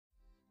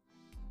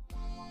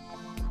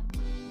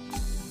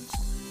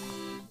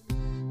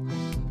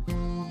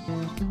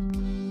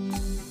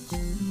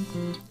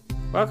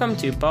Welcome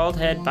to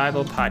Baldhead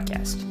Bible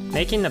Podcast,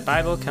 making the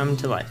Bible come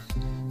to life,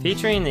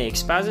 featuring the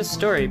exposit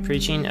story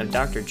preaching of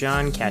Dr.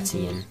 John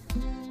Katzian.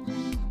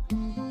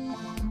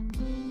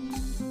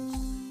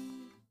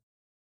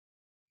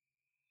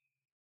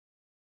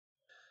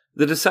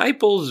 The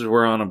disciples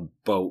were on a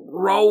boat,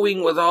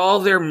 rowing with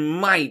all their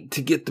might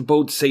to get the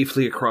boat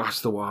safely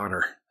across the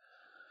water.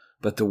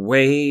 But the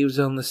waves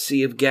on the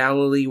Sea of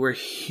Galilee were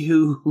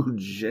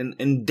huge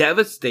and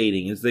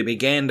devastating as they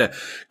began to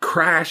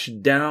crash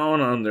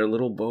down on their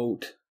little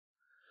boat.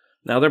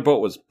 Now, their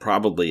boat was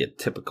probably a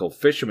typical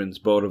fisherman's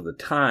boat of the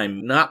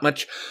time, not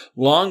much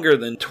longer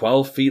than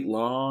 12 feet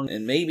long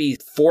and maybe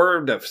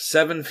 4 to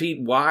 7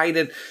 feet wide.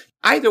 And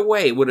either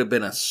way, it would have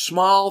been a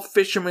small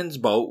fisherman's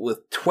boat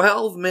with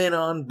 12 men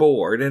on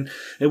board, and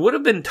it would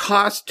have been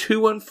tossed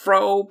to and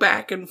fro,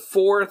 back and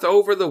forth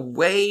over the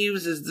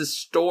waves as the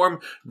storm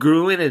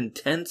grew in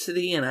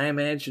intensity. And I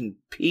imagine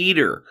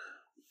Peter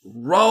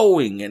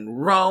rowing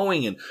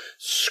and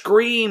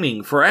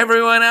screaming for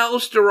everyone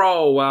else to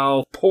row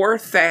while poor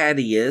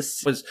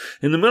Thaddeus was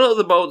in the middle of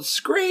the boat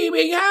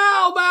screaming,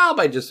 "Help, help!"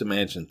 I just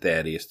imagine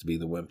Thaddeus to be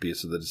the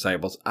wimpiest of the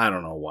disciples. I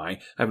don't know why.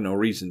 I have no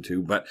reason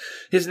to, but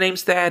his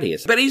name's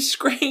Thaddeus. But he's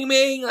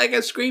screaming like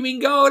a screaming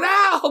goat,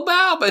 "Help,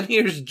 help!" And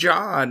here's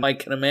John, I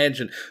can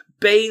imagine,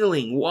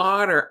 bailing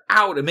water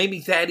out. And maybe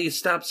Thaddeus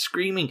stopped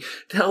screaming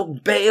to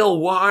help bail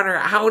water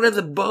out of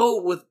the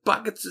boat with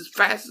buckets as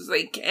fast as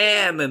they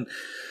can. And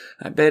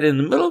I bet in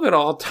the middle of it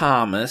all,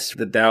 Thomas,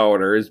 the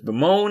doubter, is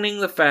bemoaning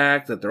the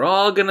fact that they're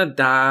all gonna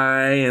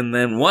die. And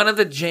then one of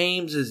the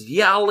James is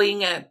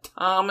yelling at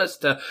Thomas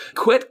to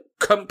quit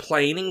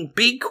complaining,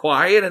 be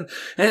quiet,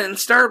 and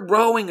start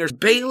rowing or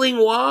bailing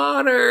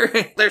water.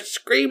 They're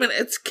screaming,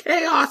 it's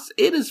chaos,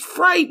 it is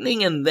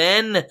frightening. And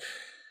then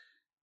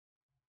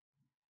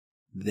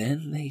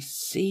they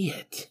see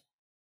it.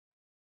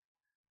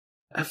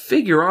 A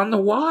figure on the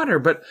water,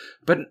 but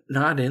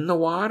not in the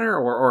water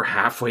or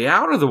halfway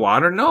out of the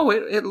water. No,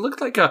 it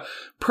looked like a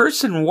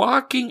person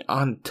walking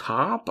on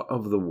top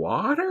of the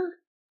water.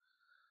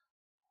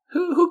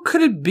 Who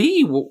could it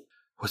be?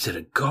 Was it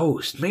a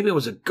ghost? Maybe it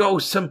was a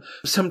ghost,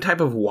 some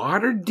type of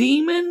water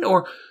demon?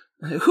 Or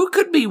who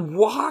could be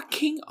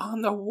walking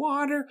on the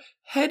water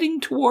heading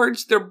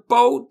towards their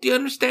boat? Do you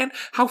understand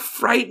how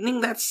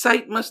frightening that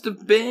sight must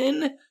have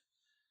been?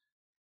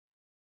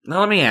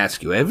 Now let me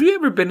ask you, have you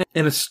ever been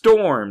in a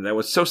storm that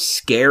was so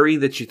scary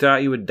that you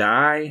thought you would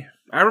die?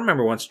 I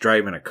remember once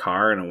driving a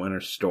car in a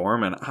winter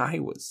storm, and I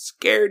was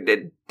scared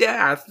to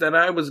death that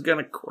I was going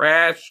to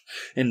crash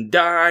and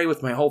die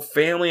with my whole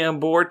family on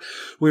board.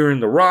 We were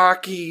in the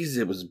Rockies,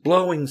 it was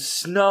blowing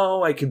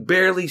snow, I could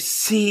barely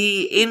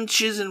see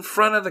inches in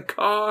front of the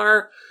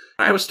car.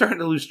 I was starting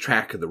to lose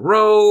track of the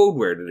road,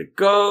 where did it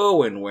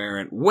go, and where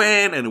it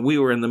went, and we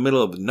were in the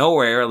middle of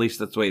nowhere, at least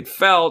that's the way it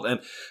felt,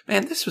 and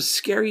man, this was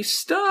scary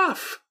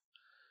stuff.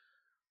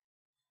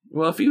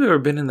 Well, if you've ever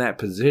been in that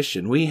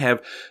position, we have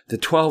the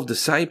 12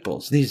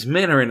 disciples. These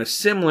men are in a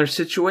similar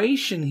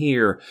situation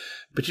here,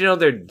 but you know,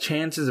 their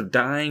chances of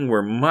dying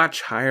were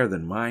much higher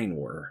than mine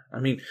were.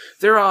 I mean,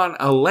 they're on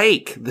a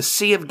lake, the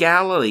Sea of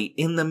Galilee,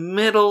 in the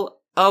middle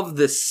of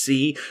the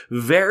sea,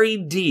 very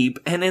deep,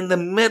 and in the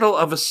middle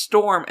of a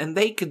storm, and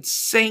they could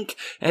sink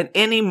at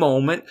any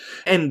moment.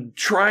 And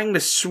trying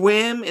to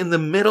swim in the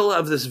middle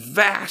of this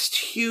vast,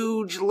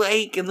 huge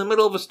lake in the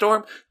middle of a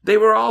storm, they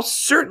were all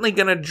certainly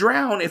going to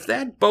drown if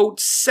that boat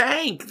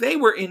sank. They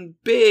were in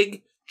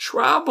big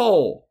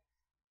trouble.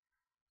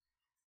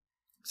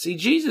 See,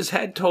 Jesus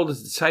had told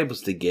his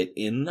disciples to get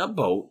in a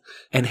boat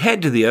and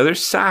head to the other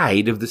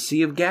side of the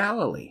Sea of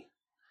Galilee.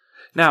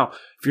 Now,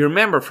 if you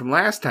remember from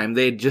last time,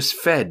 they had just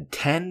fed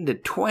 10 to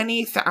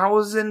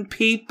 20,000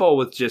 people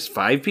with just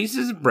 5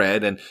 pieces of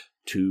bread and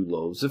 2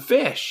 loaves of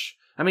fish.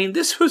 I mean,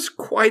 this was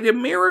quite a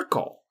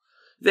miracle.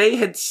 They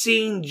had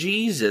seen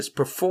Jesus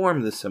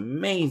perform this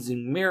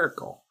amazing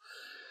miracle.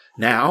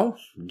 Now,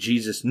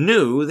 Jesus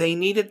knew they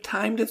needed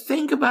time to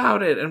think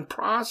about it and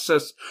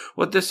process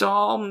what this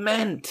all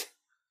meant.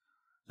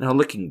 Now,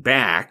 looking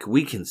back,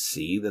 we can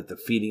see that the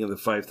feeding of the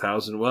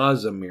 5,000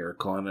 was a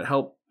miracle, and it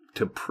helped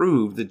to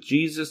prove that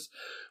Jesus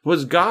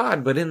was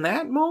God. But in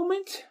that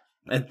moment,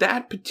 at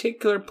that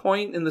particular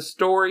point in the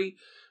story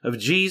of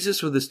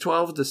Jesus with his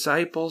 12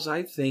 disciples,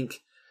 I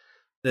think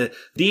the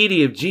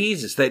deity of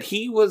Jesus, that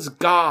he was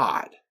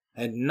God,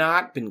 had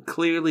not been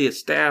clearly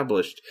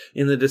established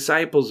in the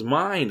disciples'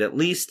 mind, at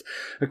least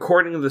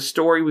according to the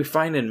story we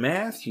find in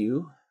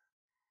Matthew.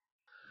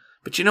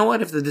 But you know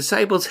what? If the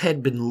disciples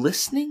had been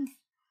listening,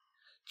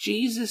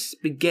 Jesus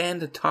began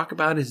to talk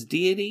about his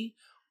deity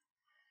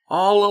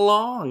all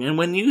along. And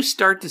when you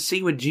start to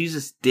see what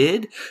Jesus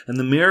did and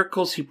the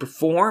miracles he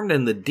performed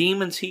and the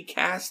demons he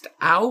cast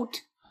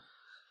out,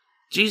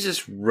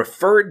 Jesus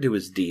referred to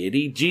his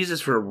deity.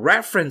 Jesus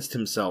referenced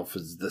himself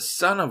as the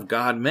Son of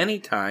God many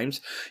times.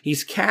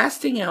 He's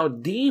casting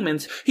out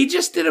demons. He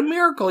just did a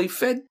miracle. He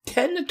fed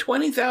 10 to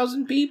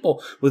 20,000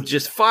 people with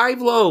just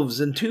 5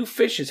 loaves and 2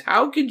 fishes.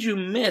 How could you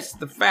miss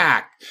the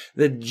fact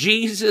that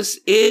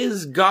Jesus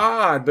is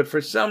God? But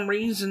for some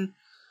reason,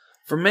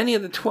 For many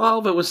of the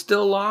 12, it was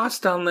still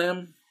lost on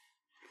them.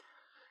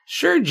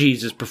 Sure,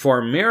 Jesus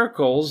performed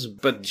miracles,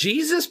 but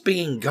Jesus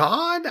being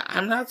God?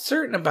 I'm not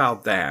certain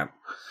about that.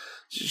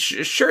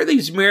 Sure,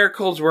 these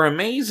miracles were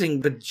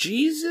amazing, but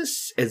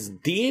Jesus as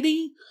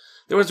deity?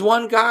 There was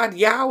one God,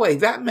 Yahweh.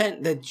 That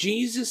meant that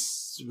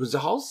Jesus was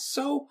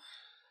also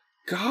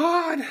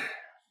God.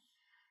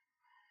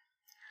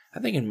 I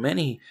think in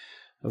many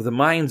of the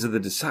minds of the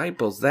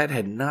disciples, that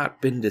had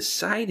not been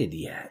decided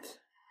yet.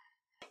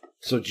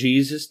 So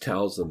Jesus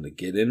tells them to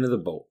get into the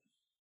boat,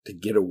 to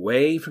get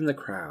away from the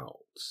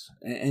crowds,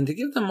 and to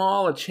give them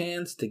all a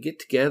chance to get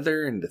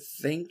together and to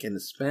think and to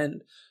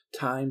spend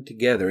time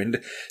together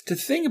and to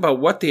think about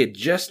what they had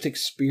just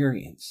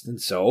experienced.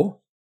 And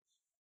so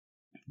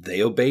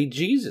they obeyed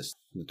Jesus.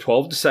 The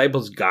 12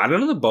 disciples got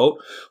into the boat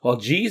while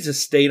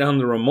Jesus stayed on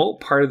the remote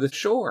part of the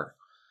shore.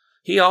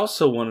 He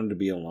also wanted to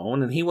be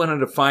alone, and he wanted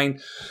to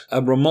find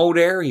a remote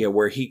area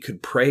where he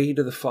could pray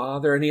to the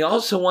Father, and he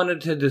also wanted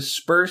to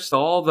disperse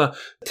all the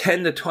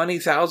 10 to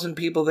 20,000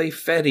 people they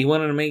fed. He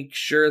wanted to make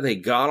sure they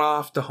got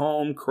off to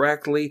home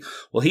correctly.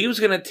 Well, he was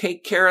going to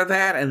take care of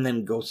that and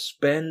then go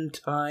spend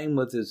time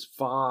with his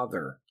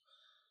Father.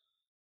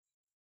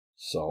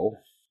 So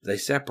they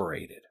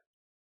separated.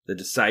 The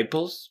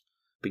disciples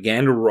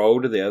began to row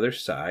to the other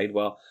side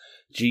while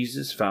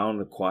Jesus found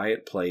a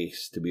quiet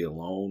place to be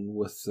alone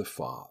with the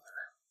Father.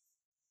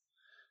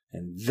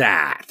 And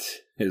that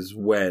is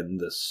when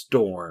the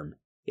storm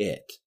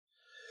hit.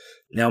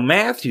 Now,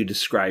 Matthew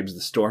describes the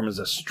storm as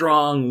a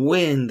strong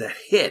wind that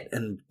hit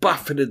and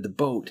buffeted the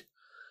boat.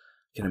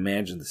 You can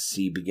imagine the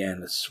sea began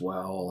to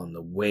swell and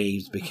the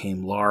waves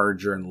became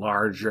larger and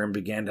larger and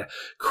began to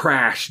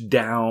crash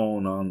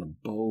down on the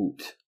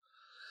boat.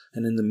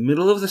 And in the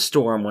middle of the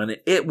storm, when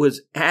it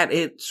was at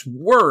its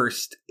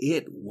worst,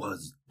 it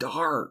was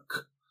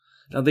dark.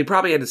 Now, they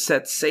probably had to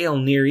set sail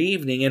near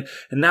evening, and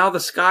now the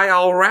sky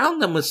all around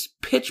them was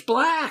pitch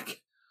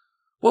black.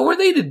 What were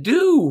they to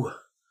do?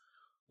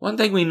 One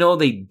thing we know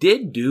they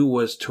did do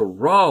was to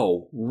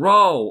row,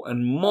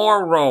 and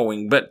more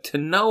rowing, but to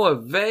no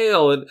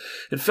avail.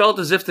 It felt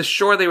as if the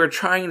shore they were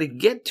trying to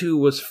get to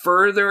was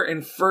further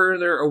and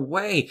further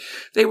away.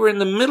 They were in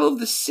the middle of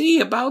the sea,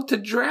 about to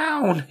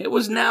drown. It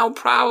was now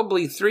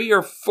probably 3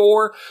 or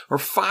 4 or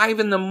 5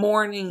 in the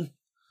morning,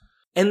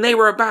 and they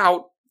were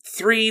about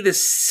 3 to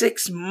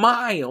 6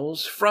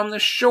 miles from the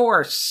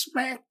shore,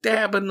 smack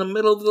dab in the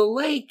middle of the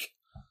lake.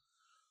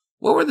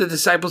 What were the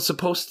disciples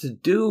supposed to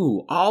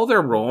do? All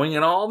their rowing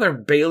and all their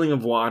bailing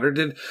of water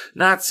did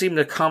not seem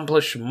to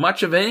accomplish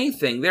much of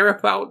anything. They're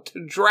about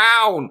to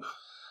drown.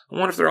 I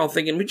wonder if they're all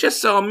thinking, we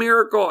just saw a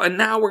miracle and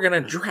now we're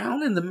going to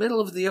drown in the middle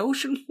of the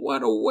ocean?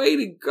 What a way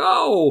to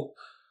go!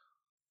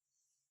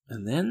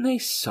 And then they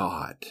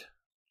saw it.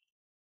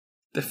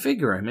 The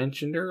figure I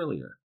mentioned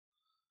earlier.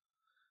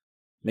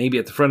 Maybe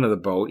at the front of the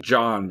boat,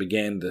 John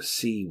began to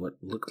see what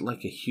looked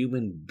like a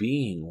human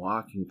being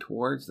walking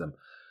towards them.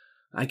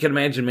 I can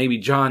imagine maybe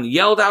John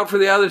yelled out for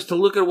the others to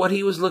look at what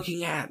he was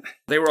looking at.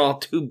 They were all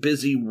too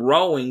busy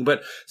rowing,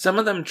 but some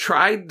of them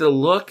tried to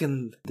look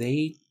and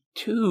they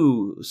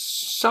too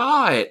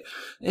saw it.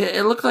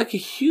 It looked like a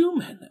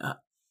human,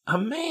 a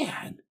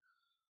man,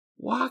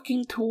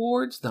 walking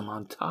towards them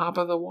on top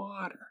of the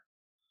water.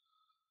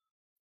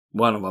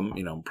 One of them,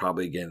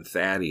 probably again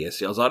Thaddeus,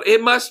 yells out,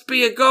 "It must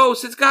be a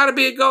ghost! It's got to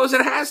be a ghost!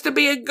 It has to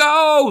be a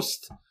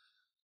ghost!"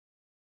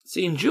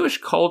 See, in Jewish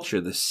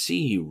culture, the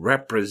sea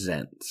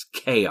represents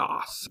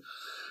chaos.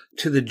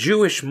 To the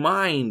Jewish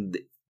mind,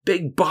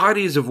 big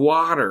bodies of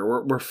water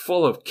were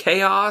full of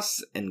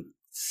chaos and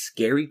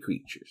scary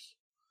creatures.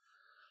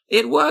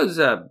 It was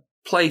a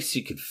place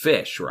you could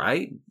fish,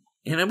 right?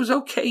 And it was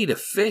okay to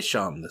fish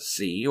on the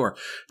sea or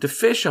to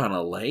fish on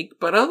a lake,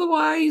 but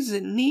otherwise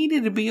it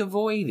needed to be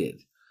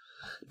avoided.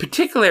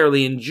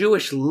 Particularly in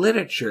Jewish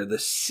literature, the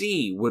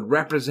sea would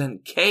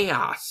represent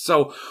chaos.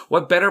 So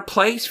what better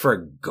place for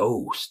a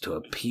ghost to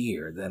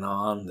appear than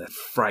on the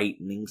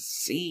frightening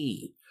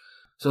sea?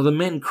 So the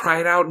men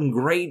cried out in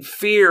great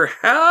fear,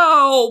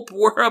 "Help!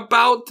 We're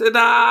about to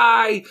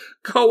die!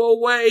 Go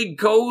away,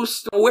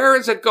 ghost! Where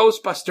is a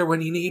Ghostbuster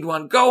when you need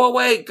one? Go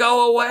away,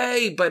 go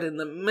away!" But in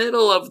the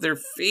middle of their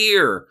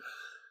fear,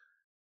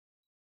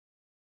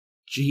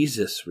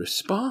 Jesus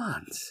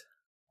responds.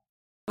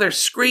 They're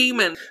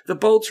screaming. The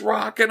boat's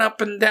rocking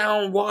up and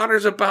down.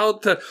 Water's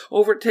about to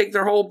overtake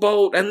their whole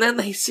boat. And then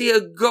they see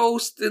a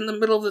ghost in the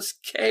middle of this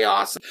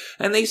chaos.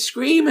 And they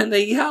scream and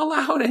they yell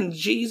out. And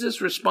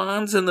Jesus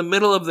responds in the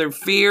middle of their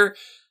fear,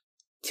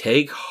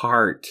 "Take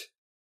heart.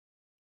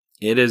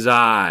 It is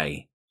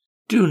I.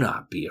 Do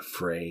not be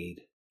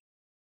afraid."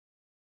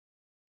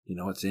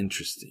 It's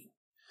interesting.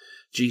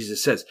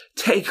 Jesus says,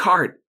 "Take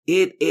heart.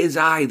 It is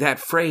I." That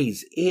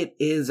phrase, "it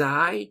is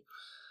I."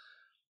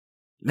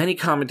 Many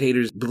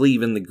commentators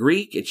believe in the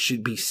Greek it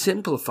should be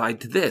simplified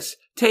to this: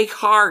 take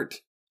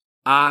heart,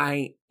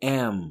 I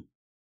am.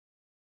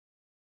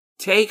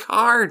 Take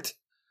heart,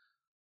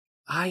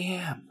 I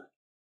am.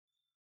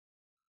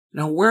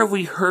 Now, where have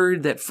we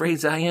heard that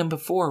phrase "I am"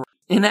 before?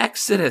 In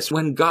Exodus,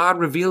 when God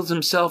reveals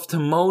himself to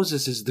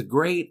Moses as the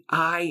great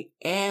I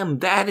am,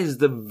 that is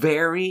the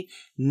very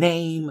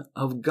name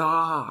of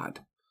God.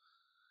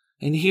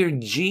 And here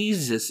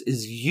Jesus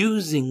is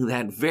using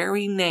that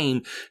very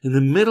name in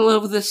the middle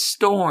of the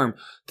storm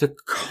to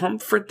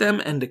comfort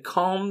them and to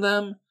calm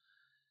them.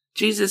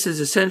 Jesus is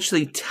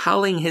essentially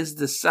telling his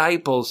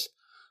disciples,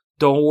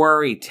 don't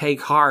worry,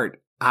 take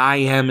heart, I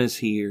am is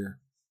here.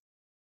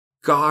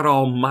 God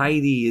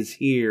Almighty is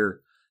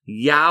here.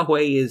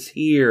 Yahweh is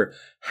here.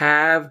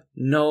 Have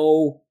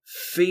no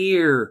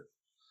fear.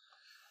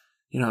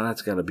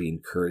 That's got to be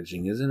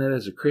encouraging, isn't it,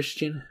 as a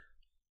Christian?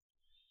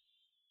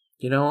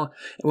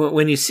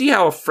 When you see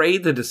how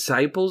afraid the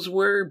disciples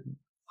were,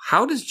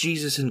 how does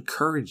Jesus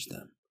encourage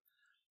them?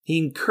 He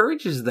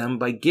encourages them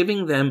by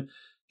giving them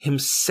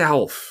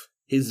himself,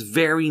 his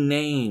very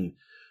name.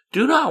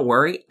 Do not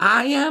worry,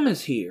 I am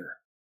is here.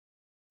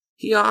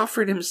 He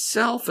offered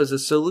himself as a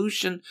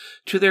solution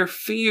to their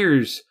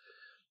fears.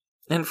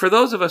 And for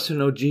those of us who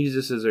know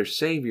Jesus as our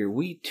Savior,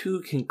 we too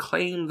can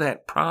claim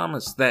that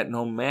promise that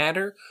no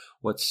matter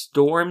what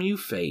storm you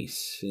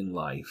face in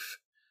life,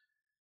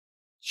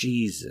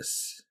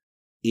 Jesus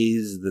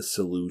is the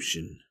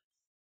solution.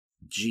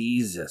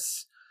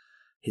 Jesus,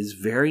 his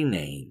very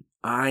name,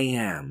 I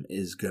am,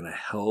 is going to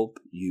help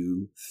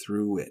you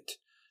through it.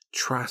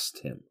 Trust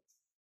him.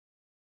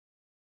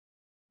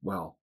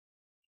 Well,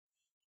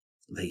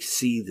 they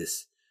see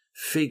this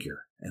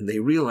figure and they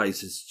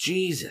realize it's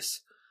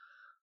Jesus.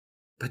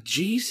 But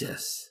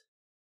Jesus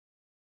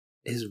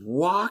is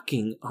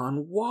walking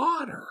on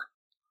water.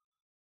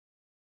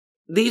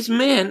 These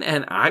men,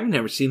 and I've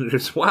never seen it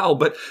as well,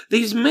 but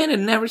these men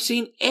had never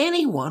seen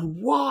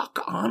anyone walk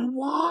on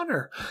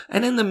water.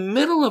 And in the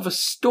middle of a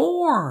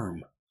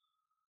storm.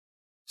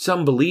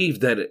 Some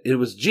believed that it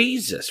was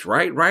Jesus,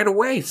 right? Right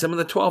away. Some of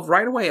the 12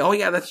 right away. Oh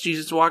yeah, that's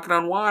Jesus walking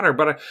on water.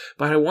 But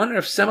I wonder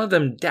if some of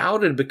them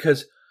doubted,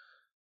 because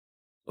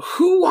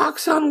who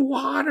walks on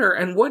water?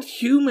 And what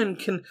human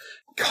can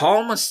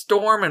calm a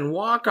storm and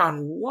walk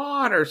on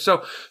water?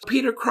 So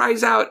Peter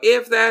cries out,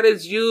 if that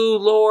is you,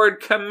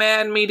 Lord,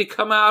 command me to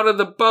come out of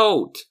the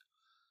boat.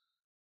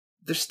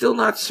 They're still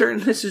not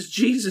certain this is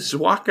Jesus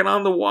walking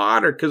on the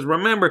water, because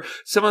remember,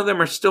 some of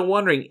them are still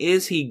wondering,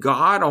 is he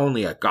God?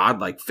 Only a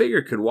godlike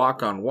figure could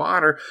walk on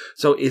water.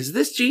 So is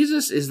this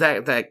Jesus? Is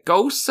that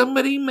ghost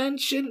somebody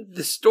mentioned?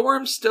 The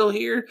storm's still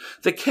here.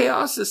 The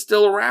chaos is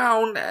still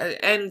around.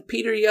 And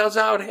Peter yells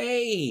out,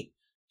 hey,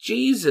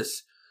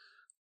 Jesus.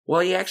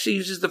 Well, he actually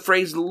uses the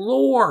phrase,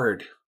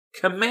 Lord,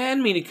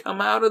 command me to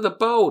come out of the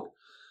boat.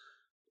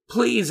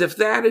 Please, if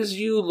that is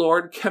you,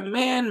 Lord,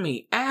 command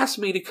me, ask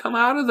me to come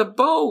out of the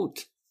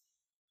boat.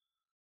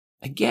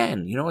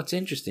 Again, what's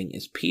interesting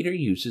is Peter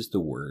uses the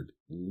word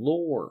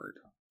Lord.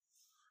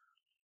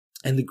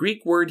 And the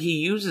Greek word he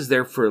uses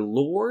there for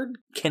Lord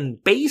can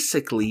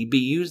basically be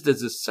used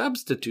as a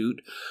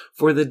substitute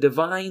for the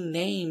divine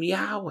name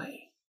Yahweh.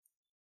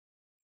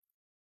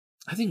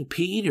 I think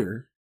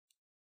Peter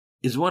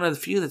is one of the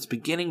few that's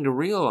beginning to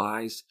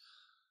realize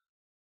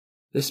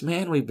this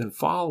man we've been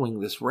following,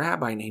 this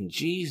rabbi named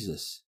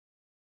Jesus,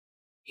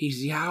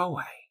 he's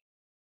Yahweh.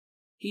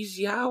 He's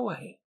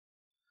Yahweh.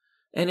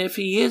 And if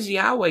he is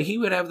Yahweh, he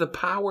would have the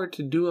power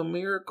to do a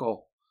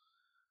miracle.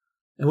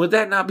 And would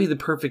that not be the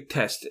perfect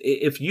test?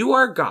 If you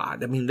are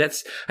God,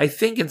 I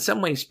think in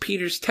some ways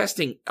Peter's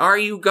testing, are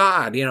you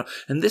God?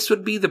 And this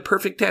would be the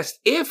perfect test.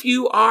 If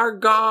you are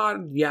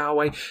God,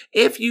 Yahweh,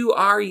 if you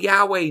are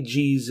Yahweh,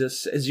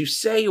 Jesus, as you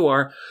say you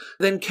are,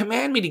 then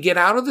command me to get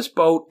out of this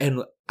boat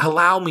and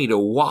allow me to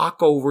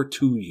walk over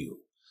to you.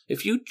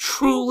 If you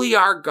truly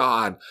are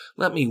God,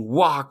 let me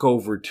walk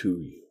over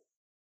to you.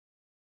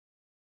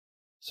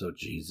 So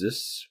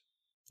Jesus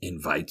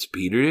invites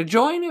Peter to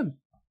join him.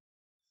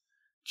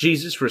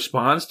 Jesus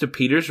responds to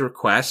Peter's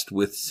request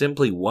with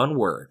simply one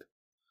word.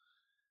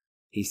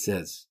 He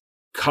says,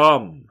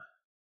 come.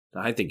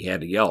 I think he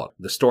had to yell it.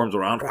 The storm's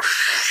around.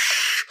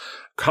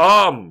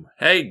 Come.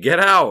 Hey, get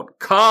out.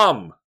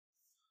 Come.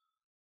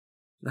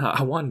 Now,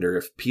 I wonder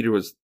if Peter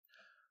was,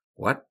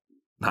 what?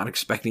 Not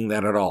expecting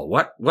that at all.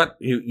 What?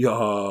 You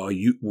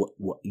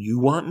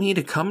want me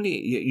to come to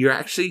you? You're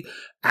actually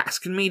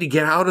asking me to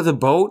get out of the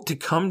boat to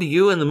come to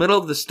you in the middle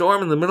of the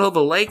storm, in the middle of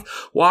the lake,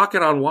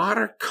 walking on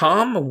water?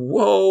 Come?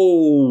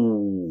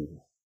 Whoa.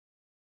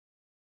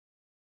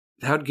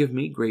 That would give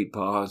me great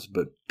pause,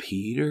 but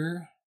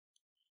Peter,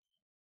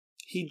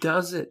 he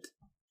does it.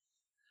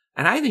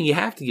 And I think you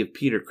have to give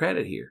Peter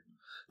credit here.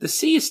 The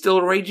sea is still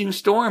a raging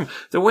storm.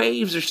 The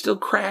waves are still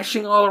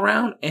crashing all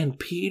around. And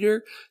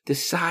Peter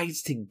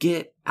decides to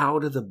get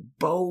out of the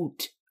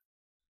boat.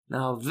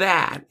 Now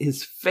that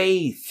is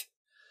faith.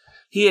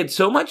 He had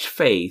so much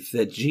faith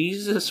that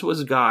Jesus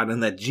was God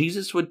and that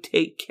Jesus would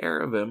take care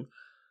of him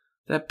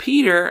that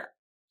Peter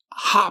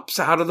hops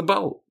out of the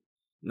boat.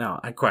 Now,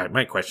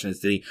 my question is,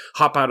 did he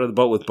hop out of the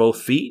boat with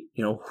both feet?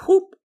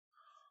 Whoop.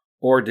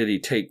 Or did he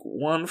take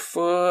one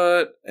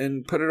foot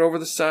and put it over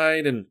the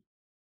side and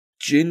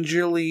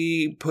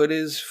gingerly put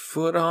his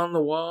foot on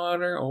the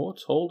water? Oh,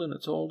 it's holding.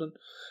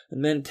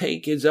 and then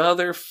take his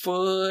other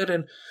foot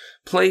and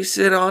place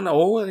it on,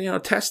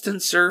 testing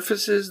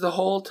surfaces the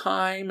whole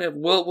time.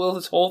 Will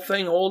this whole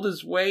thing hold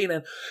his weight?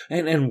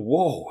 And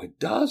whoa, it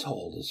does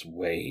hold his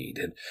weight.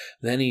 And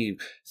then he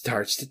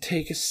starts to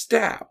take a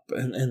step,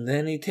 and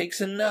then he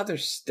takes another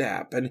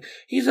step, and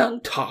he's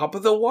on top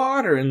of the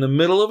water in the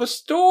middle of a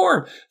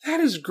storm. That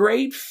is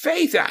great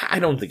faith. I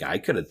don't think I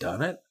could have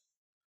done it.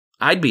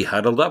 I'd be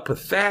huddled up with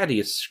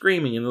Thaddeus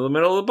screaming in the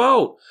middle of the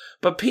boat.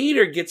 But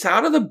Peter gets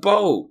out of the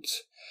boat.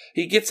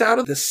 He gets out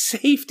of the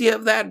safety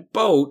of that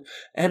boat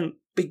and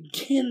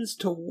begins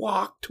to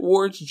walk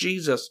towards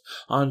Jesus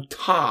on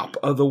top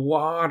of the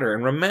water.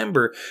 And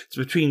remember, it's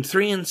between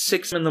 3 and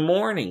 6 in the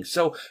morning,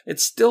 so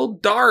it's still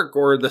dark,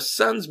 or the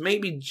sun's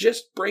maybe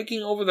just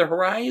breaking over the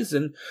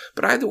horizon.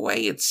 But either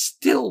way, it's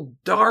still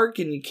dark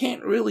and you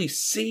can't really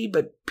see,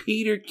 but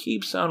Peter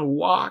keeps on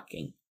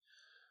walking.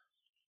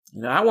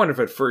 I wonder if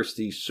at first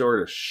he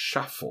sort of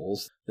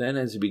shuffles. Then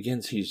as he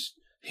begins,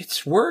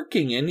 it's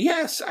working, and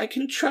yes, I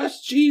can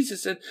trust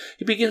Jesus. And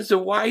he begins to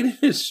widen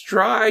his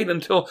stride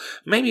until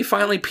maybe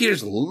finally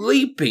Peter's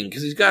leaping,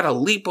 because he's got to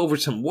leap over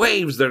some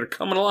waves that are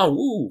coming along.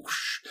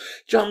 Whoosh,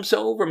 jumps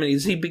over him, and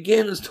as he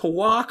begins to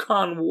walk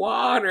on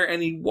water,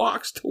 and he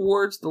walks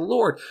towards the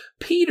Lord.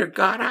 Peter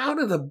got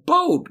out of the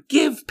boat.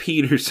 Give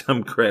Peter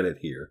some credit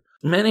here.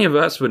 Many of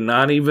us would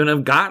not even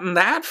have gotten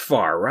that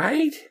far,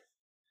 right?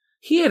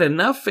 He had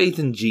enough faith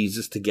in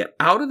Jesus to get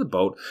out of the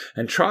boat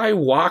and try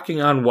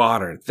walking on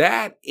water.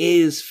 That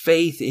is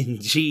faith in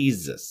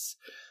Jesus.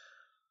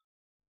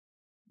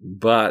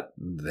 But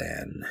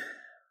then,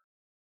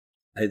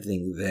 I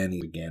think then he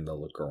began to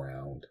look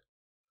around.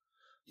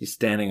 He's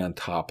standing on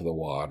top of the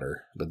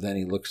water, but then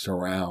he looks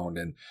around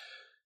and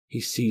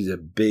he sees a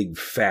big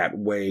fat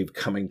wave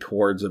coming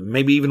towards him.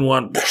 Maybe even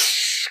one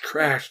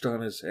crashed on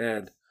his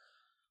head,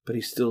 but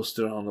he still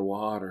stood on the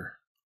water.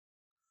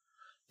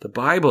 The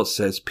Bible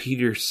says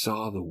Peter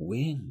saw the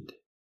wind,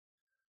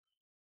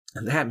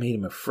 and that made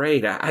him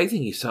afraid. I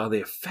think he saw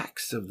the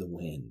effects of the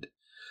wind,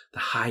 the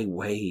high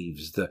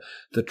waves,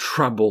 the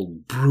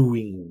troubled,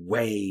 brewing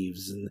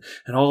waves,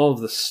 and all of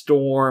the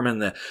storm and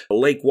the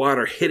lake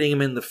water hitting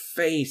him in the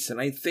face.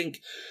 And I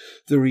think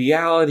the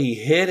reality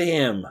hit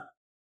him.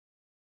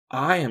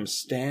 I am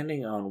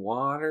standing on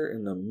water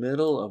in the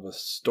middle of a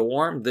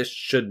storm. This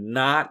should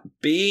not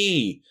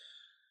be.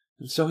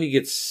 And so he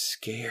gets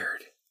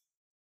scared.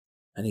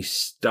 And he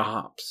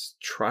stops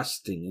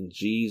trusting in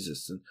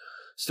Jesus and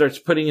starts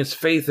putting his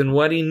faith in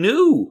what he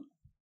knew.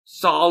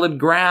 Solid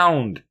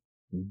ground.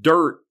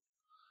 Dirt.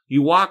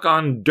 You walk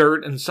on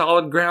dirt and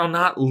solid ground,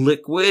 not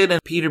liquid.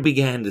 And Peter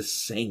began to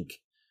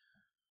sink.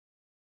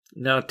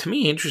 Now, to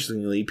me,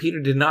 interestingly, Peter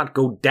did not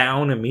go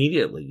down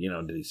immediately.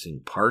 Did he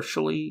sink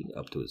partially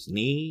up to his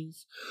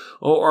knees?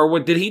 Or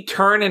what, did he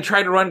turn and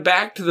try to run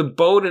back to the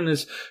boat and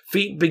his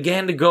feet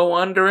began to go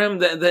under him?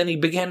 Then he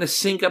began to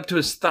sink up to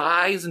his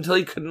thighs until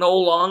he could no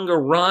longer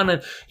run.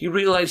 And he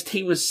realized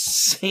he was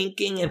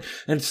sinking.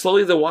 And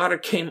slowly the water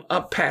came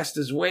up past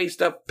his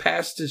waist, up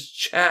past his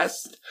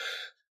chest.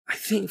 I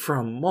think for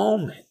a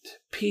moment,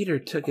 Peter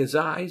took his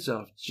eyes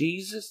off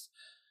Jesus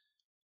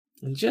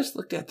and just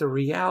looked at the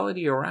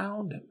reality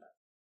around him.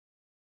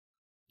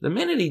 The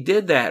minute he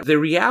did that, the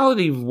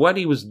reality of what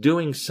he was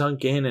doing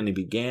sunk in, and he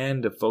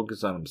began to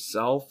focus on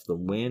himself, the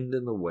wind,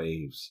 and the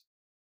waves.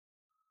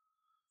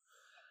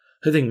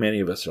 I think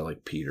many of us are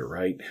like Peter,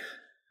 right?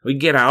 We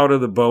get out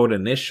of the boat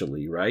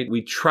initially, right?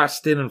 We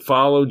trust in and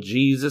follow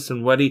Jesus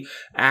and what he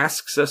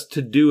asks us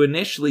to do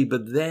initially,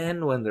 but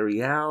then when the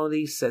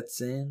reality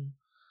sets in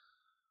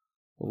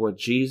of what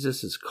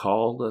Jesus has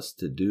called us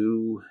to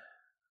do,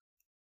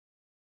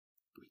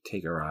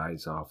 take our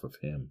eyes off of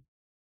him.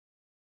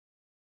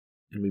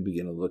 And we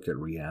begin to look at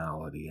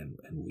reality and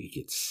we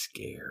get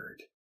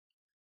scared.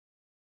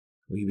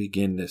 We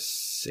begin to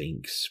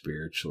sink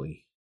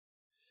spiritually.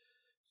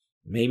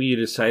 Maybe you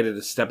decided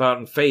to step out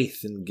in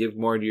faith and give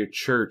more to your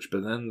church,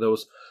 but then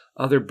those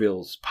other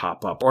bills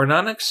pop up. Or an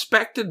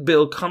unexpected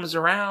bill comes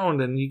around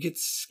and you get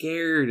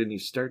scared and you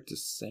start to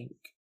sink.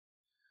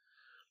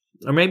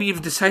 Or maybe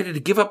you've decided to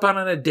give up on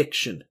an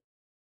addiction.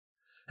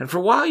 And for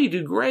a while you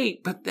do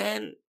great, but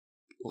then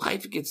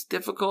life gets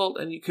difficult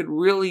and you could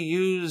really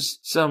use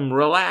some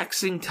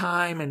relaxing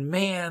time, and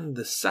man,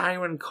 the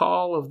siren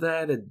call of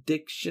that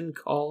addiction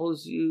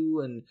calls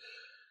you and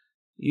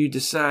you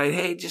decide,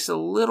 hey, just a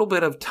little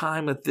bit of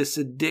time with this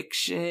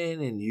addiction,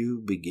 and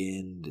you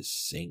begin to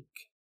sink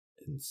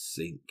and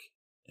sink.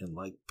 And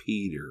like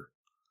Peter,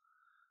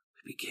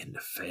 we begin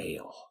to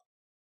fail.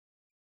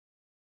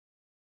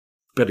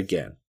 But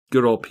again,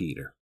 good old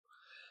Peter.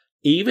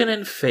 Even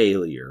in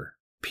failure,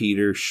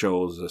 Peter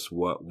shows us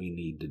what we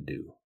need to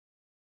do.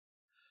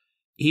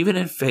 Even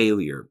in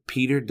failure,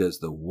 Peter does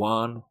the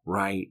one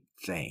right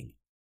thing.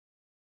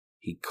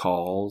 He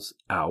calls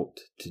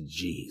out to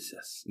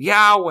Jesus.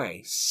 Yahweh,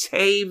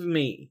 save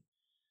me.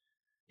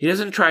 He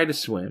doesn't try to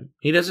swim.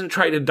 He doesn't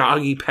try to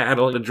doggy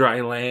paddle in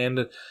dry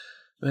land.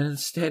 But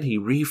instead, he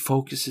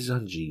refocuses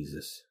on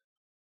Jesus.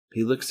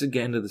 He looks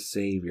again to the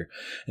Savior.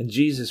 And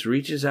Jesus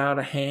reaches out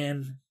a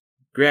hand,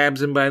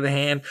 grabs him by the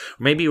hand.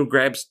 Or maybe he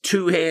grabs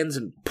two hands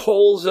and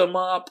pulls him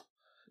up.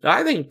 Now,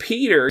 I think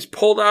Peter is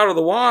pulled out of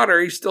the water.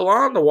 He's still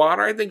on the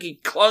water. I think he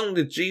clung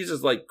to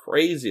Jesus like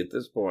crazy at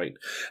this point.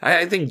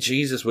 I think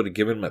Jesus would have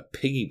given him a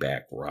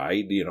piggyback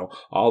ride,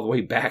 all the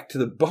way back to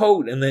the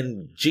boat. And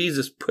then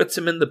Jesus puts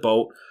him in the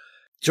boat,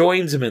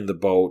 joins him in the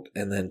boat,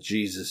 and then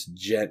Jesus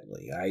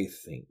gently, I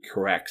think,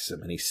 corrects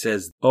him. And he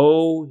says,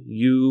 "Oh,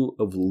 you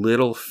of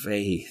little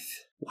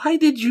faith, why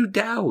did you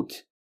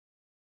doubt?"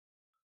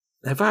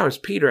 If I was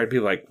Peter, I'd be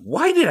like,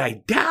 "Why did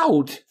I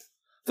doubt?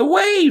 The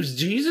waves,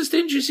 Jesus,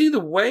 didn't you see the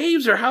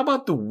waves? Or how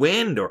about the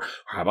wind? Or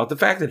how about the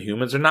fact that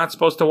humans are not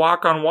supposed to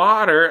walk on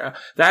water?"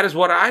 That is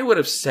what I would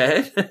have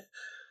said.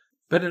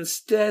 But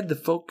instead, the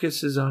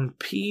focus is on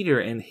Peter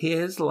and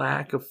his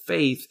lack of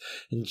faith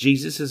in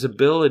Jesus'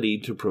 ability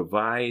to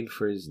provide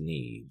for his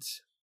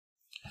needs.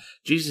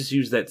 Jesus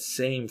used that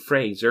same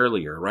phrase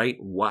earlier, right?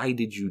 Why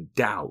did you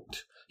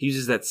doubt? He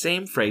uses that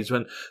same phrase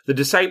when the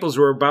disciples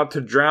were about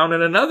to drown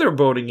in another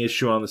boating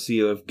issue on the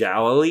Sea of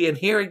Galilee. And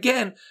here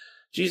again,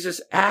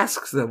 Jesus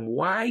asks them,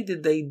 why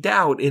did they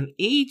doubt? In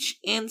each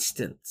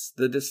instance,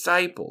 the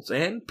disciples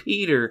and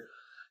Peter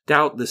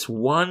doubt this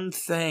one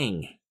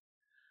thing,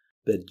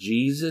 that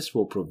Jesus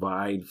will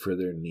provide for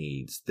their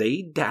needs.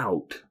 They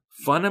doubt,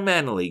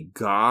 fundamentally,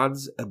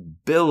 God's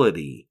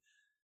ability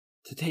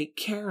to take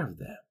care of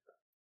them.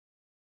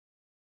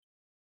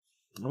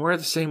 And we're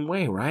the same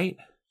way, right?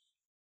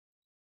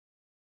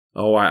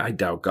 Oh, I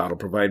doubt God will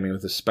provide me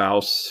with a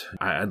spouse.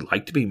 I'd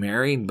like to be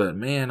married, but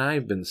man,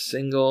 I've been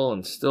single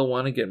and still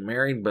want to get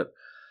married, but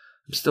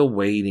I'm still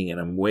waiting and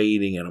I'm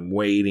waiting and I'm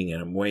waiting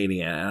and I'm waiting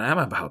and I'm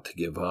about to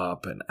give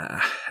up, and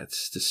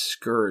it's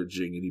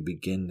discouraging, and you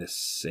begin to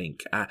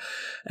sink.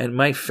 And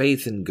my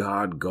faith in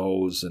God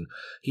goes, and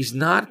He's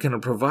not going to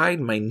provide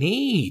my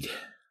need.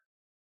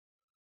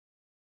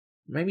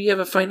 Maybe you have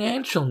a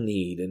financial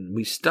need and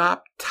we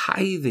stop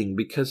tithing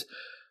because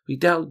we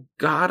doubt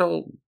God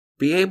will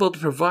be able to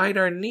provide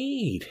our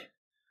need.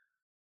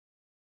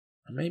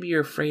 Or maybe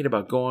you're afraid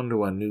about going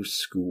to a new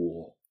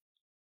school.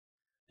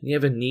 And you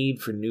have a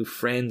need for new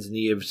friends, and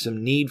you have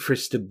some need for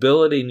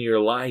stability in your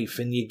life,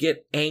 and you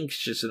get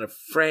anxious and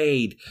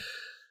afraid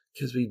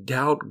because we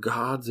doubt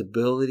God's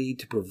ability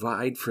to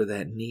provide for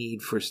that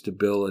need for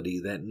stability,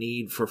 that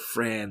need for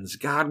friends.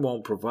 God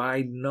won't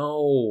provide.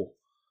 No.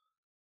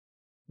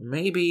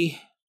 Maybe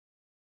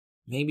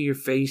you're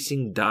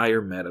facing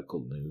dire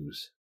medical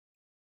news.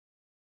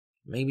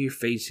 Maybe you're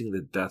facing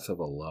the death of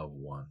a loved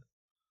one.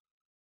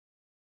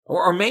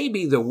 Or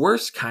maybe the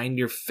worst kind,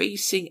 you're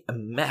facing a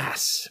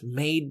mess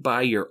made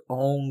by your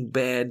own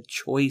bad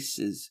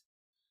choices.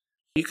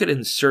 You could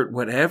insert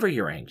whatever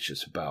you're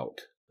anxious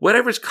about.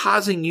 Whatever's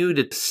causing you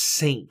to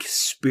sink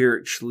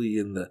spiritually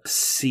in the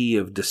sea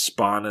of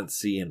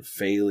despondency and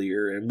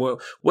failure. And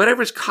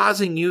whatever's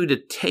causing you to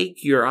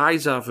take your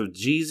eyes off of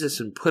Jesus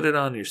and put it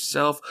on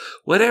yourself.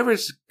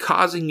 Whatever's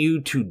causing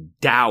you to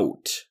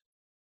doubt.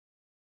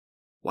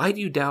 Why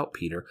do you doubt,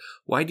 Peter?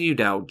 Why do you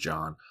doubt,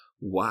 John?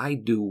 Why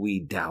do we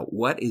doubt?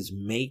 What is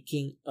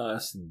making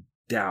us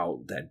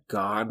doubt that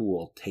God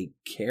will take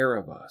care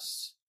of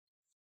us?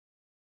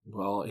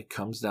 Well, it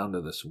comes down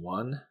to this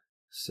one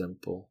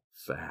simple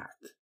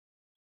fact.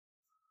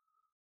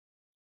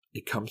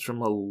 It comes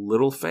from a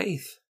little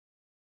faith.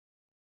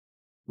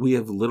 We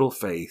have little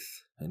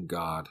faith in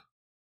God.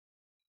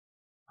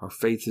 Our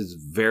faith is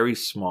very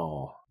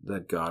small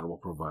that God will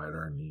provide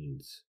our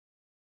needs.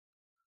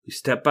 We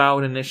step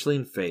out initially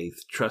in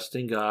faith,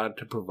 trusting God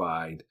to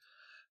provide.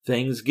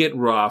 Things get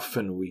rough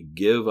and we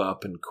give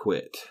up and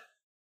quit.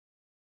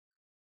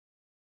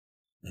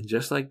 And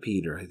just like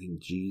Peter, I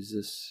think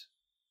Jesus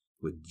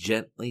would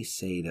gently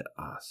say to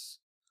us,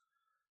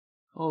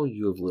 "Oh,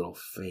 you of little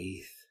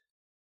faith,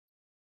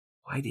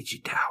 why did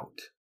you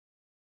doubt?"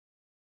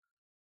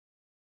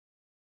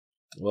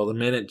 Well, the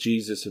minute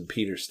Jesus and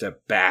Peter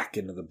stepped back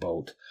into the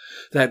boat,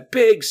 that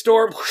big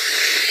storm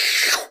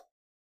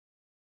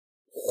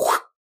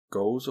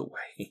goes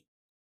away.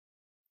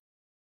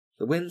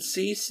 The wind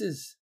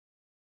ceases.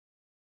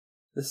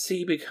 The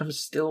sea becomes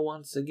still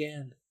once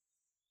again.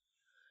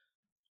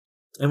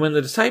 And when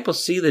the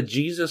disciples see that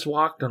Jesus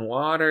walked on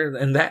water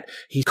and that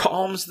He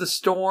calms the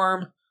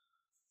storm,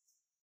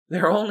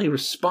 their only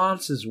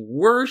response is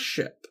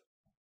worship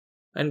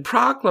and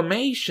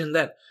proclamation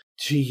that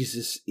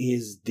Jesus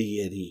is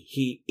deity.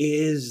 He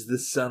is the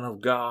Son of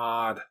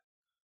God.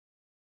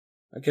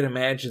 I can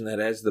imagine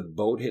that as the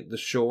boat hit the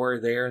shore,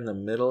 there in the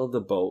middle of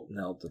the boat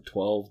knelt the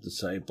 12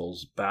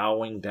 disciples,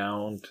 bowing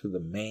down to the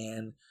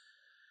man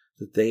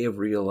that they have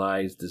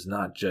realized is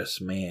not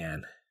just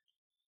man.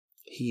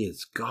 He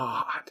is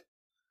God.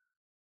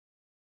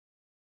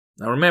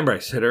 Now remember, I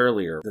said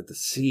earlier that the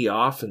sea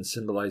often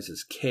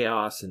symbolizes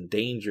chaos and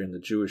danger in the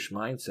Jewish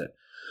mindset.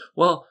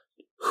 Well,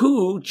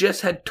 who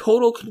just had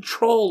total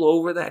control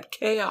over that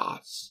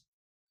chaos?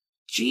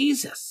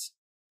 Jesus.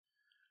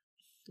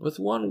 With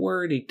one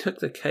word, He took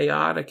the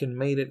chaotic and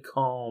made it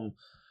calm,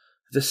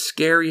 the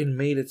scary and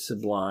made it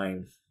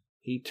sublime.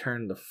 He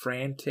turned the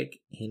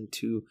frantic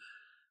into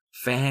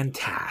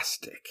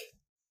fantastic.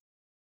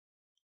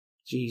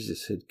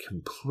 Jesus had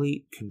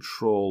complete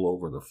control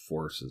over the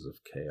forces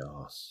of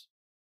chaos.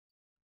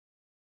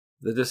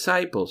 The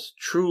disciples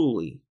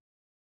truly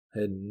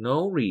had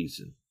no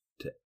reason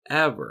to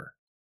ever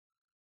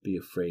be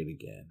afraid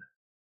again.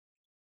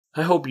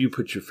 I hope you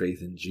put your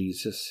faith in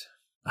Jesus.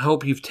 I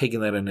hope you've taken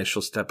that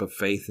initial step of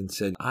faith and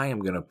said, I am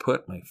going to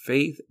put my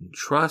faith and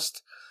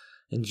trust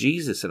in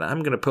Jesus, and I'm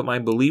going to put my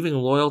believing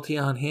loyalty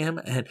on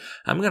Him, and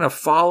I'm going to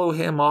follow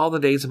Him all the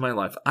days of my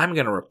life. I'm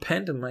going to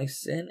repent of my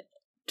sin,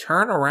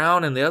 turn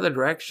around in the other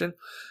direction,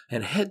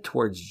 and head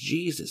towards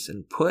Jesus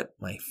and put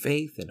my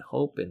faith and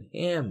hope in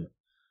Him.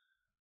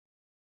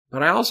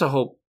 But I also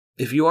hope,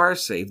 if you are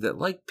saved, that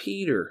like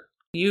Peter,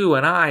 you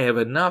and I have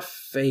enough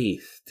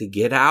faith to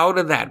get out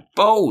of that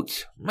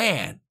boat.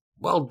 Man,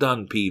 well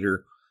done,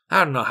 Peter.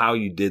 I don't know how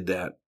you did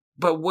that,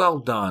 but well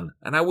done.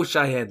 And I wish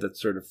I had that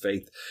sort of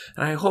faith.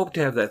 And I hope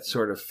to have that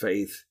sort of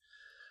faith.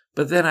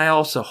 But then I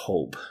also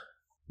hope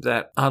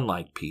that,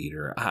 unlike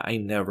Peter, I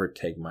never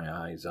take my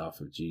eyes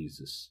off of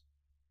Jesus.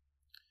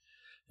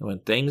 And when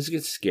things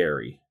get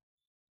scary,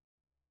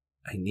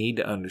 I need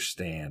to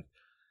understand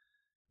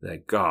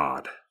that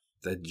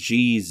that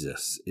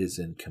Jesus is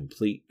in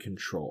complete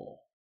control.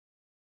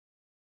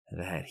 And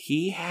that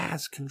He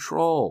has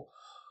control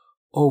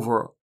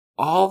over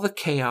all the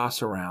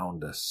chaos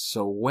around us.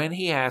 So when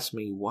He asks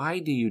me, why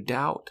do you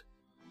doubt?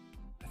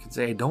 I can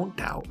say, I don't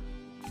doubt.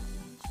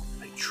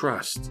 I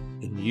trust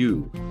in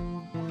you,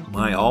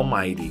 my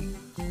almighty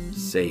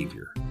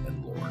Savior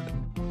and Lord.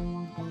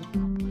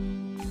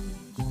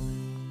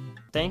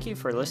 Thank you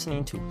for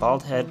listening to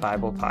Bald Head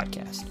Bible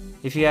Podcast.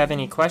 If you have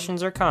any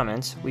questions or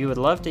comments, we would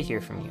love to hear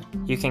from you.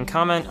 You can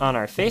comment on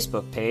our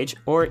Facebook page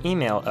or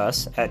email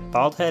us at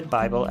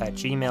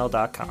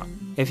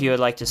baldheadbible@gmail.com. If you would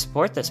like to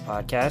support this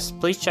podcast,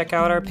 please check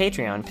out our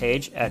Patreon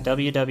page at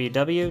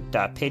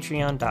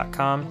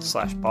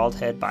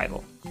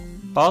www.patreon.com/baldheadbible.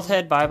 Bald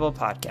Head Bible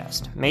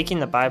Podcast, making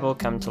the Bible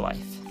come to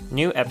life.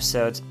 New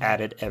episodes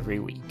added every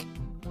week.